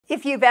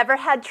If you've ever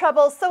had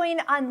trouble sewing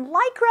on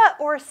Lycra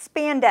or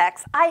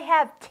Spandex, I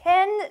have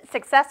 10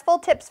 successful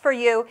tips for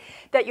you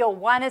that you'll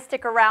want to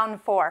stick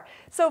around for.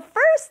 So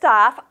first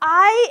off,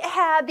 I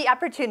had the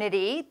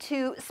opportunity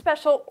to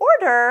special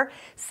order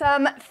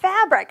some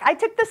fabric. I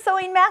took the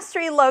Sewing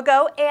Mastery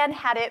logo and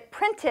had it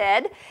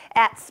printed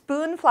at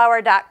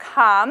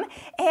spoonflower.com,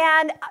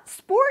 and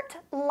Sport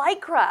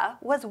Lycra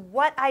was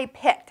what I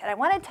picked, and I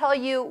want to tell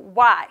you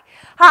why.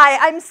 Hi,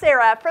 I'm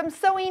Sara from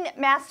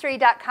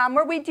sewingmastery.com,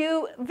 where we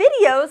do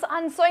videos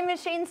on sewing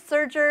machines,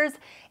 sergers,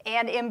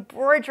 and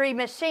embroidery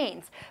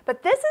machines.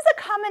 But this is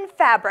a common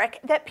fabric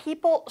that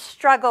people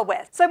struggle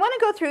with. So I want to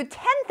go through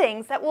 10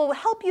 things that will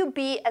help you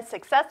be a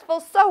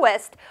successful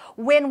sewist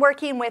when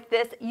working with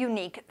this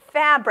unique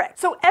fabric.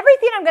 So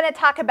everything I'm going to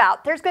talk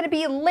about, there's going to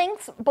be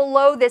links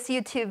below this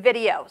YouTube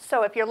video.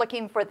 So if you're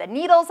looking for the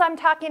needles I'm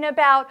talking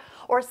about,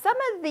 or some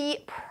of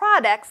the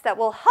products that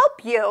will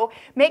help you,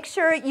 make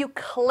sure you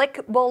click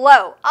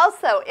below.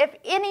 Also, if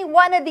any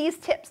one of these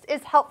tips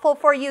is helpful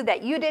for you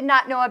that you did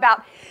not know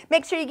about,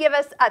 make sure you give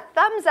us a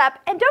thumbs up,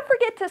 and don't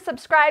forget to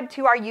subscribe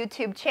to our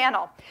YouTube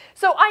channel.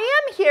 So I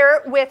am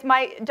here with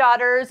my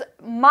daughter's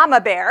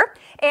mama bear,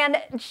 and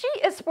she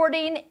is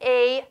sporting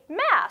a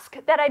mask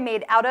that I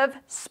made out of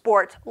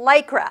Sport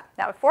Lycra.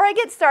 Now before I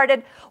get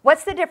started,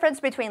 what's the difference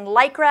between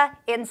Lycra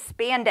and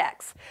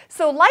Spandex?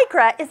 So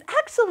Lycra is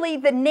actually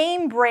the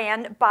name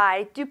brand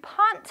by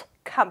DuPont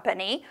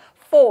Company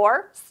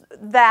for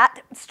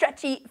that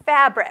stretchy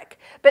fabric.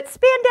 But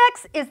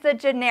Spandex is the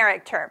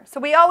generic term, so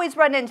we always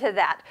run into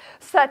that,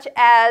 such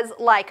as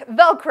like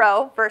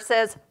Velcro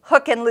versus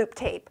hook and loop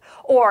tape,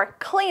 or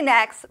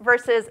Kleenex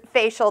versus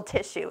facial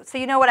tissue. So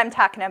you know what I'm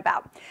talking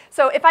about.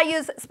 So if I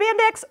use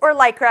Spandex or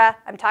Lycra,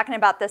 I'm talking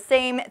about the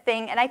same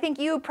thing, and I think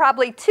you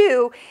probably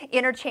too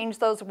interchange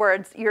those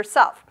words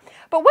yourself.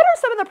 But what are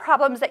some of the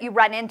problems that you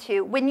run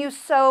into when you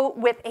sew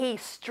with a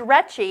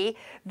stretchy,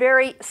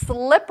 very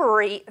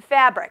slippery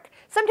fabric?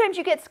 Sometimes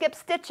you get skip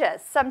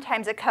stitches,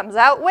 sometimes it comes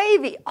out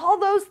wavy. All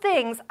those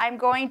things I'm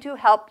going to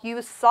help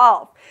you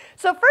solve.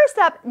 So first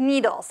up,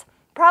 needles.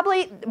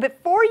 Probably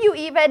before you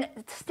even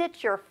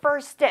stitch your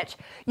first stitch,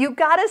 you've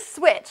got to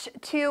switch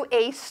to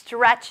a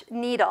stretch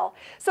needle.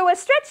 So a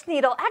stretch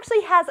needle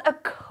actually has a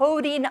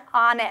coating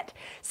on it.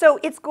 So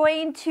it's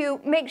going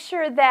to make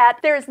sure that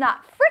there's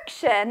not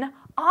friction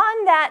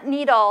on that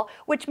needle,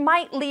 which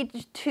might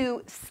lead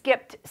to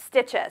skipped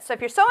stitches. So if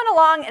you're sewing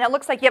along and it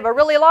looks like you have a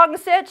really long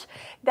stitch,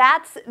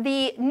 that's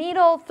the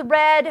needle,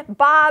 thread,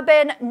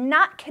 bobbin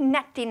not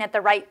connecting at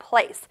the right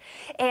place.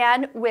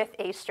 And with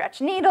a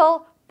stretch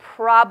needle,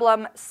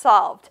 problem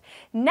solved.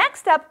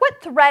 Next up,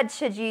 what thread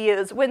should you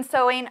use when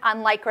sewing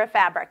on Lycra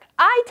fabric?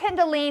 I tend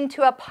to lean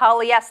to a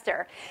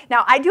polyester.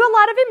 Now, I do a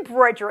lot of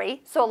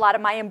embroidery, so a lot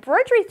of my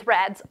embroidery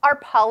threads are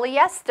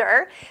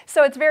polyester,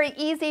 so it's very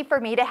easy for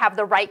me to have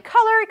the right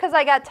color because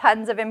I got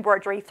tons of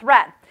embroidery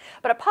thread.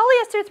 But a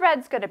polyester thread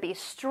is going to be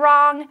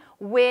strong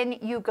when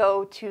you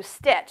go to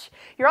stitch.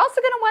 You're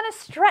also going to want to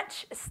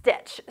stretch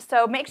stitch.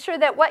 So make sure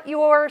that what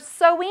you're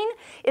sewing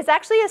is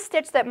actually a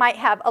stitch that might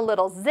have a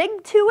little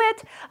zig to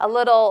it. A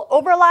little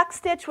overlock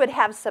stitch would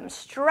have some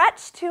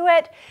stretch to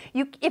it.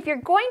 If you're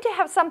going to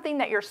have something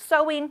that you're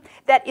sewing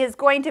that is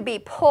going to be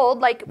pulled,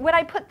 like when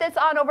I put this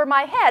on over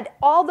my head,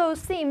 all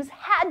those seams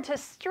had to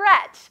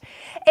stretch.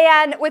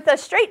 And with a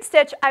straight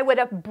stitch, I would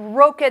have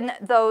broken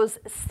those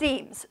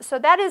seams. So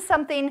that is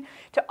something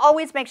to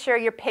always make sure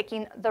you're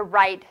picking the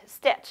right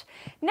stitch.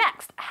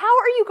 Next, how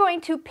are you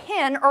going to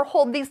pin or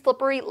hold these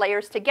slippery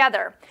layers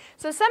together?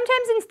 So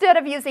sometimes instead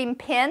of using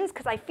pins,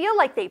 because I feel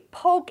like they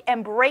poke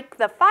and break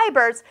the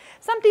fibers,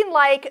 something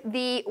like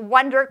the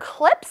Wonder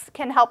Clips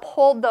can help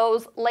hold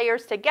those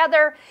layers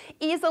together,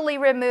 easily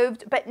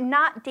removed but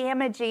not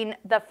damaging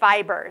the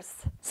fibers.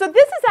 So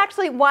this is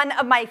actually one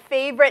of my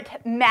favorite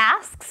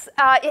masks.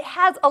 It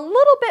has a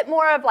little bit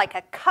more of like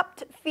a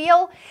cupped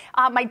feel.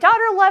 My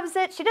daughter loves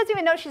it. She doesn't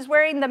even know she's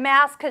wearing the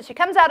mask because she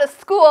comes out of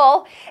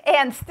school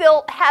and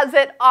still has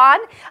it on.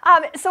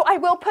 So I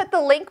will put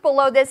the link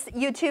below this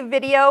YouTube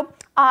video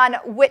on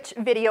which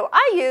video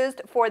I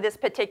used for this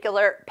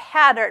particular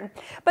pattern.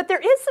 But there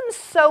is some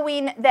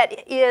sewing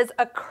that is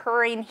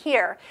occurring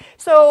here.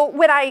 So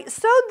when I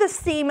sewed the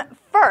seam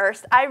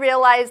first, I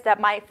realized that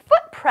my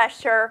foot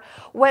pressure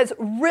was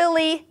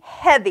really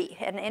heavy.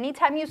 And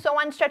anytime you sew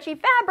on stretchy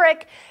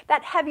fabric,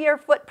 that heavier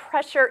foot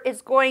pressure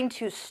is going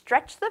to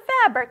stretch the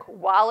fabric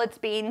while it's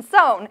being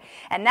sewn.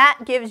 And that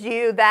gives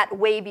you that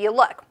wavy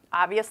look.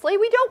 Obviously,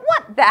 we don't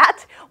want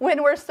that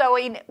when we're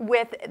sewing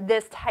with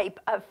this type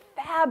of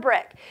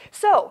fabric.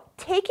 So,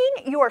 taking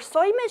your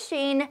sewing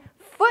machine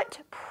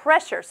foot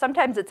pressure,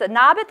 sometimes it's a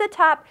knob at the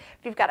top.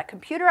 If you've got a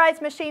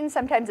computerized machine,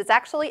 sometimes it's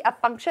actually a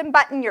function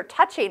button you're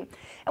touching.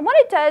 And what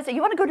it does, you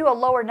want to go to a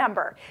lower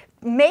number.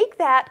 Make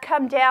that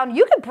come down.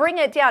 You can bring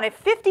it down. If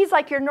 50 is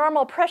like your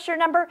normal pressure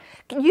number,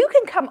 you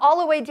can come all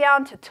the way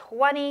down to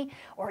 20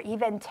 or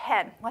even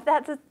 10. What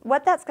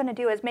that's going to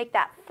do is make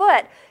that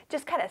foot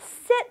just kind of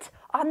sit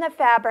on the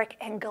fabric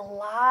and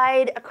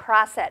glide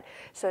across it.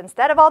 So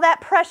instead of all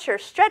that pressure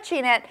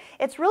stretching it,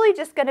 it's really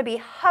just going to be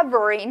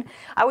hovering.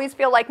 I always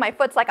feel like my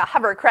foot's like a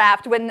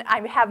hovercraft when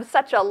I have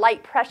such a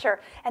light pressure,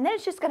 and then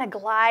it's just going to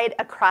glide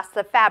across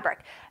the fabric,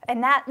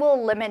 and that will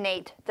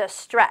eliminate the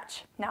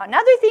stretch. Now,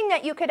 another thing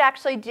that you could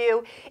actually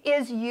do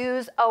is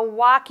use a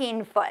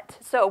walking foot.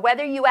 So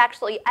whether you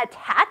actually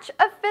attach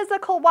a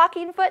physical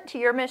walking foot to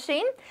your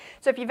machine,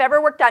 so if you've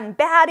ever worked on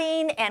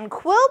batting and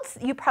quilts,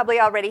 you probably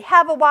already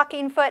have a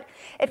walking foot.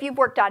 If you've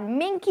worked on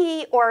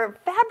minky or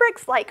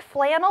fabrics like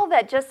flannel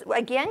that just,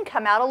 again,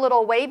 come out a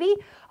little wavy,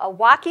 a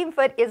walking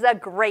foot is a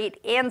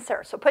great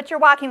answer. So put your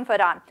walking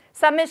foot on.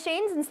 Some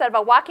machines, instead of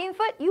a walking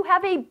foot, you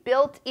have a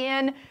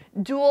built-in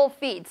dual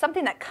feed,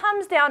 something that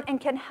comes down and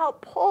can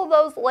help pull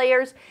those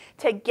layers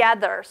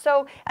together.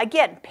 So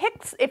again,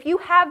 if you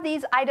have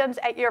these items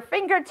at your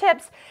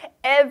fingertips,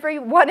 every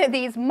one of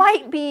these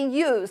might be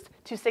used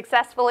to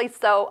successfully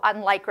sew on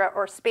Lycra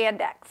or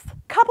spandex.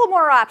 Couple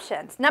more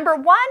options. Number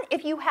one,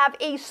 if you have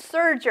a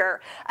serger.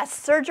 A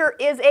serger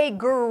is a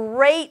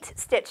great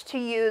stitch to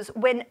use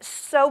when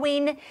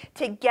sewing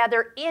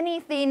together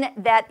anything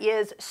that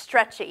is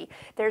stretchy.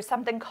 There's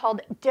something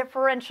called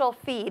differential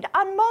feed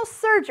on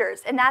most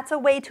sergers, and that's a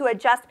way to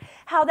adjust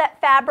how that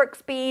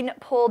fabric's being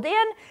pulled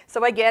in.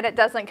 So again, it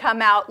doesn't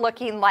come out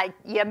looking like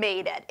you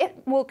made it. It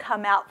will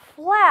come out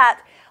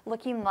flat,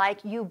 looking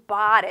like you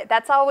bought it.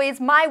 That's always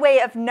my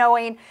way of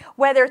knowing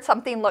whether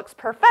something looks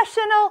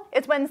professional.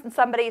 It's when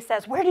somebody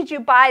says, "Where did you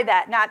buy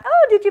that?" Not,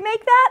 "Oh, did you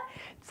make that?"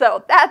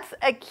 So that's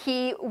a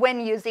key when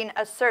using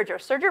a serger.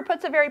 Serger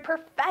puts a very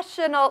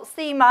professional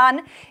seam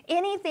on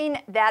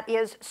anything that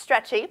is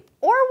stretchy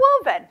or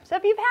woven. So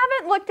if you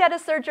haven't looked at a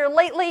serger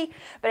lately,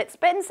 but it's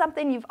been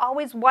something you've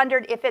always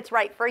wondered if it's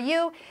right for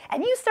you,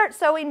 and you start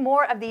sewing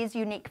more of these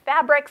unique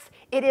fabrics,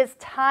 it is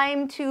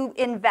time to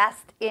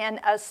invest in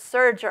a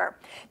serger.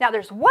 Now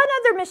there's one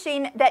other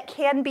machine that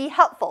can be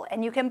helpful,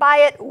 and you can buy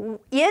it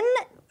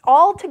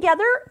all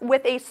together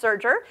with a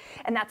serger,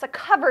 and that's a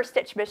cover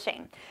stitch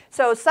machine.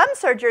 So some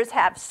sergers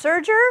have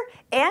serger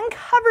and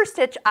cover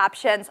stitch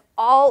options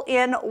all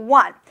in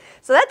one.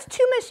 So that's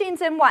two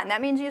machines in one.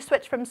 That means you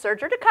switch from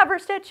serger to cover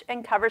stitch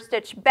and cover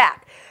stitch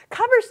back.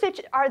 Cover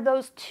stitch are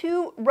those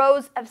two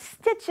rows of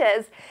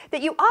stitches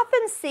that you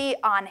often see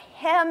on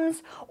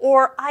hems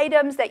or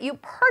items that you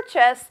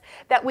purchase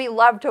that we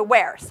love to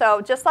wear.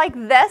 So just like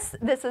this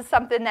is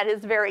something that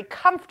is very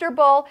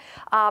comfortable.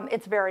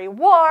 It's very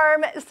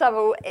warm.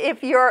 So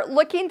if you're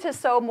looking to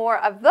sew more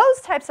of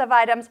those types of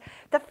items,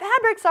 the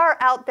fabrics are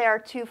out there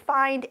to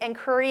find and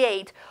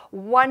create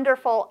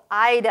wonderful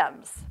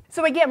items.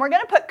 So again, we're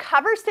going to put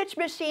cover stitch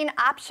machine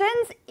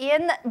options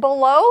in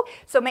below,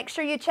 so make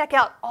sure you check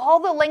out all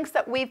the links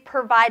that we've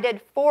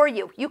provided for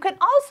you. You can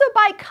also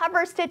buy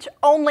cover stitch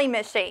only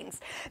machines.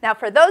 Now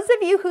for those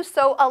of you who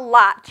sew a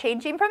lot,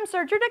 changing from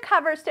serger to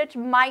cover stitch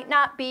might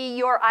not be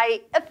your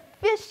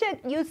efficient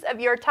use of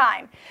your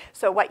time.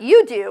 So what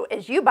you do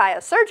is you buy a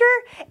serger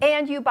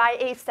and you buy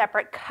a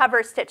separate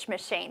cover stitch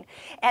machine.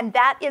 And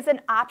that is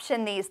an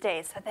option these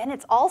days. So then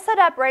it's all set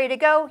up, ready to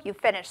go. You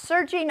finish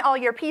serging all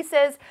your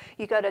pieces.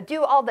 You go to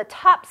do all the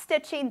top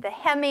stitching, the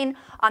hemming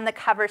on the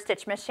cover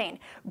stitch machine.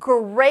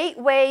 Great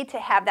way to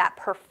have that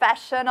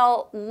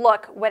professional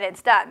look when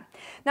it's done.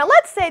 Now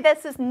let's say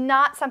this is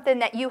not something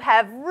that you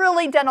have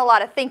really done a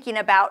lot of thinking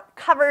about.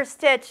 Cover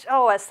stitch,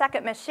 a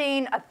second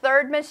machine, a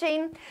third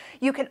machine.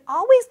 You can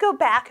always go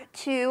back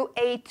to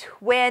a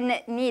twin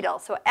needle.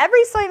 So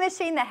every sewing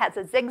machine that has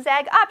a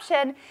zigzag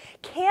option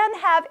can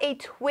have a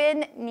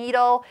twin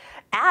needle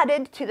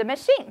added to the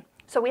machine.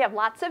 So we have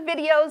lots of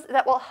videos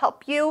that will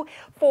help you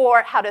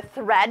for how to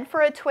thread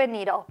for a twin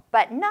needle,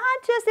 but not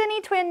just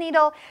any twin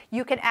needle.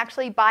 You can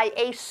actually buy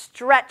a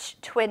stretch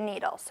twin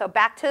needle. So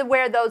back to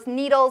where those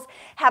needles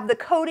have the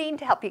coating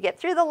to help you get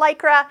through the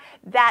Lycra,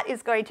 that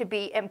is going to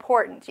be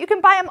important. You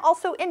can buy them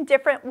also in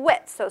different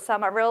widths. So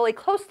some are really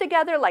close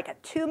together, like a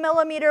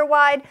 2mm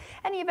wide,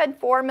 and even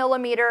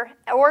 4mm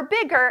or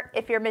bigger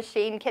if your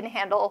machine can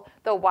handle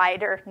the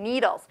wider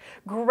needles.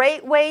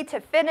 Great way to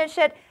finish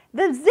it.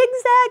 The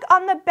zigzag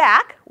on the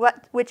back,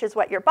 which is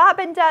what your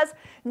bobbin does,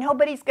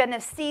 nobody's going to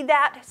see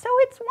that. So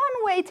it's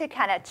one way to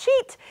kind of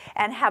cheat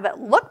and have it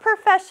look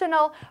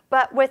professional,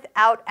 but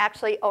without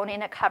actually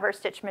owning a cover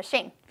stitch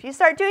machine. If you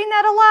start doing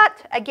that a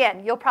lot,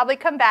 again, you'll probably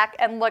come back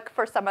and look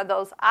for some of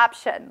those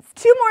options.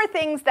 Two more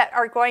things that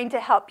are going to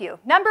help you.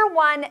 Number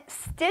one,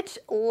 stitch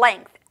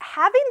length.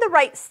 Having the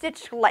right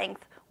stitch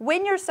length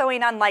when you're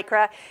sewing on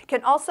Lycra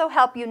can also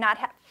help you not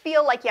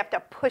feel like you have to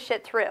push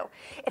it through.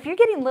 If you're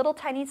getting little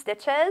tiny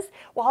stitches,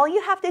 well, all you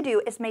have to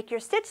do is make your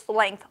stitch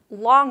length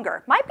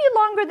longer. Might be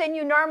longer than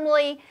you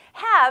normally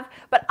have,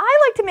 but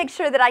I like to make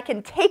sure that I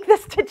can take the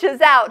stitches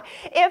out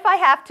if I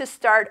have to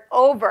start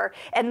over.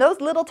 And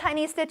those little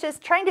tiny stitches,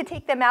 trying to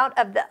take them out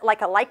of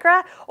like a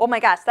Lycra, oh my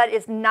gosh, that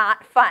is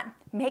not fun.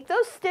 Make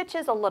those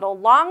stitches a little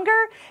longer.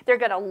 They're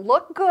going to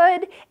look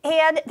good,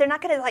 and they're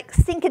not going to like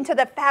sink into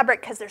the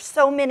fabric because there's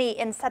so many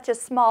in such a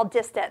small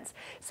distance.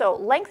 So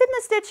lengthen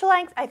the stitch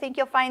length. I think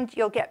you'll find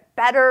you'll get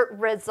better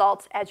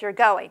results as you're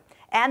going.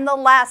 And the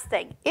last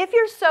thing, if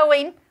you're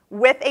sewing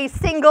with a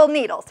single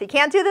needle, so you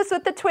can't do this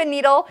with the twin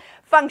needle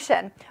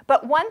function,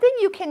 but one thing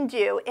you can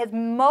do is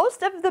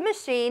most of the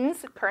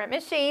machines, current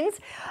machines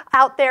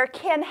out there,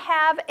 can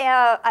have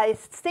a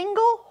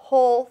single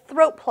hole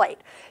throat plate.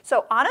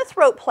 So on a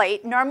throat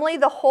plate, normally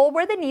the hole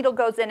where the needle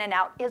goes in and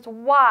out is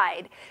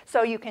wide.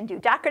 So you can do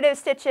decorative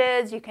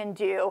stitches, you can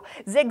do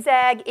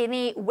zigzag,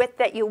 any width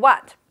that you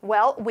want.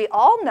 Well, we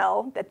all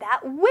know that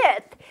that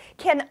width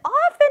can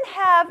often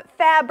have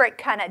fabric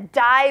kind of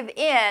dive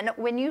in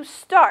when you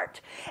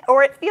start,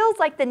 or it feels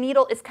like the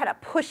needle is kind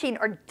of pushing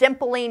or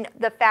dimpling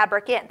the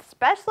fabric in,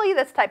 especially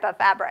this type of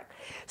fabric.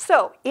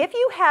 So if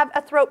you have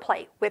a throat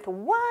plate with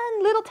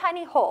one little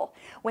tiny hole,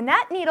 when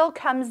that needle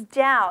comes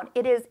down,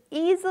 it is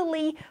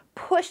easily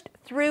pushed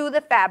through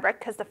the fabric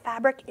because the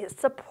fabric is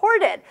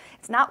supported.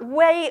 It's not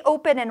way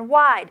open and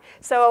wide.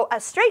 So a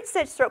straight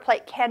stitch throat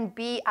plate can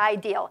be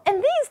ideal. And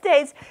these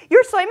days,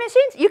 your sewing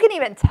machines, you can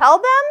even tell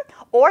them,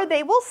 or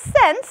they will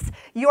sense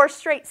your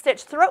straight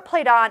stitch throat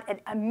plate on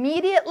and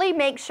immediately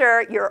make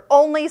sure you're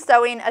only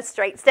sewing a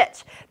straight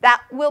stitch.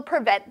 That will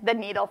prevent the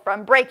needle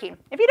from breaking.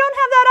 If you don't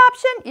have that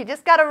option, you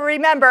just got to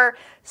remember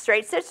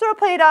straight stitch throat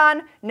plate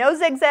on, no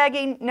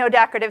zigzagging, no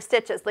decorative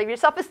stitches. Leave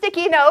yourself a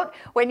sticky note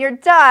when you're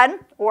done,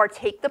 or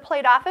take the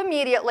plate off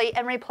immediately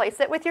and replace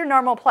it with your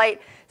normal plate.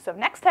 So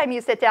next time you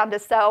sit down to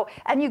sew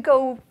and you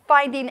go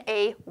finding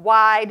a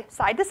wide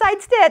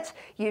side-to-side stitch,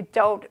 you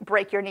don't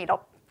break your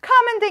needle.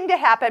 Common thing to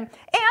happen.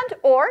 And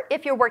or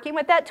if you're working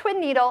with that twin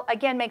needle,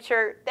 again, make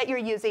sure that you're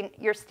using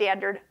your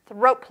standard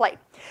throat plate.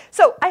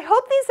 So I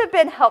hope these have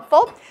been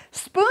helpful.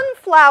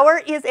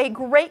 Spoonflower is a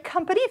great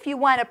company if you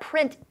want to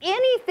print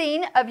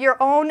anything of your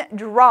own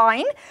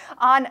drawing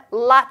on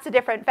lots of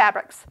different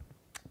fabrics.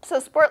 So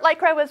Sport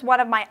Lycra was one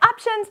of my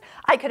options.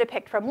 I could have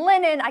picked from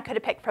linen, I could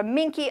have picked from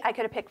minky, I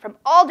could have picked from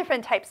all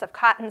different types of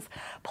cottons.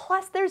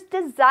 Plus there's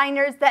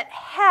designers that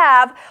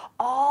have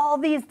all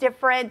these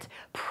different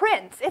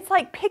prints. It's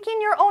like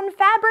picking your own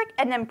fabric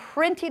and then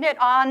printing it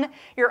on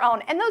your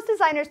own. And those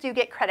designers do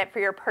get credit for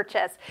your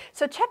purchase.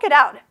 So check it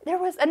out. There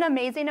was an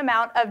amazing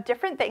amount of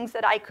different things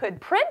that I could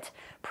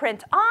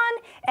print on,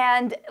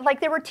 and like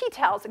there were tea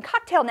towels and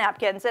cocktail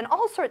napkins and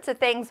all sorts of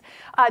things,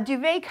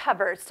 duvet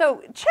covers.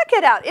 So check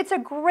it out. It's a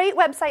great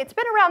website. It's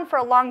been around for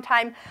a long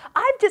time.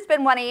 I've just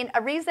been wanting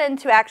a reason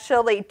to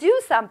actually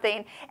do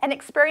something and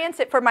experience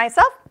it for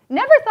myself.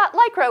 Never thought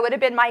Lycra would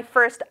have been my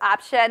first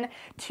option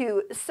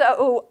to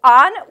sew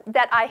on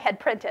that I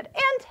had printed,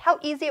 and how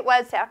easy it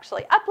was to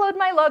actually upload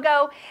my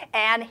logo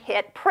and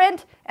hit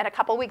print, and a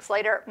couple weeks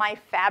later my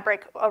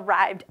fabric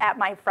arrived at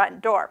my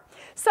front door.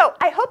 So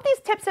I hope these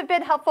tips have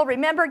been helpful.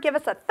 Remember, give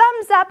us a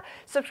thumbs up,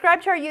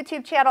 subscribe to our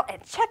YouTube channel,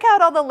 and check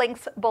out all the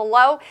links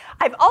below.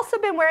 I've also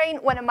been wearing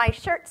one of my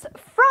shirts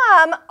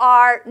from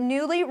our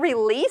newly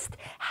released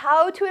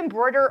How to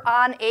Embroider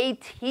on a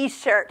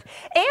T-shirt,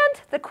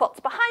 and the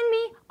quilts behind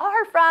me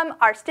are from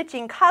our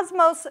Stitching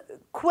Cosmos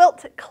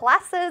quilt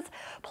classes,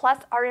 plus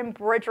our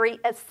Embroidery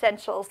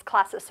Essentials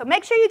classes. So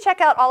make sure you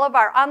check out all of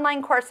our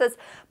online courses,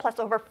 plus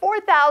over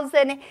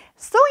 4,000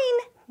 sewing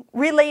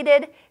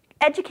related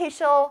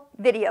educational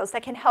videos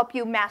that can help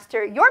you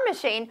master your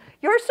machine,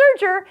 your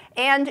serger,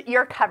 and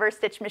your cover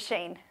stitch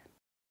machine.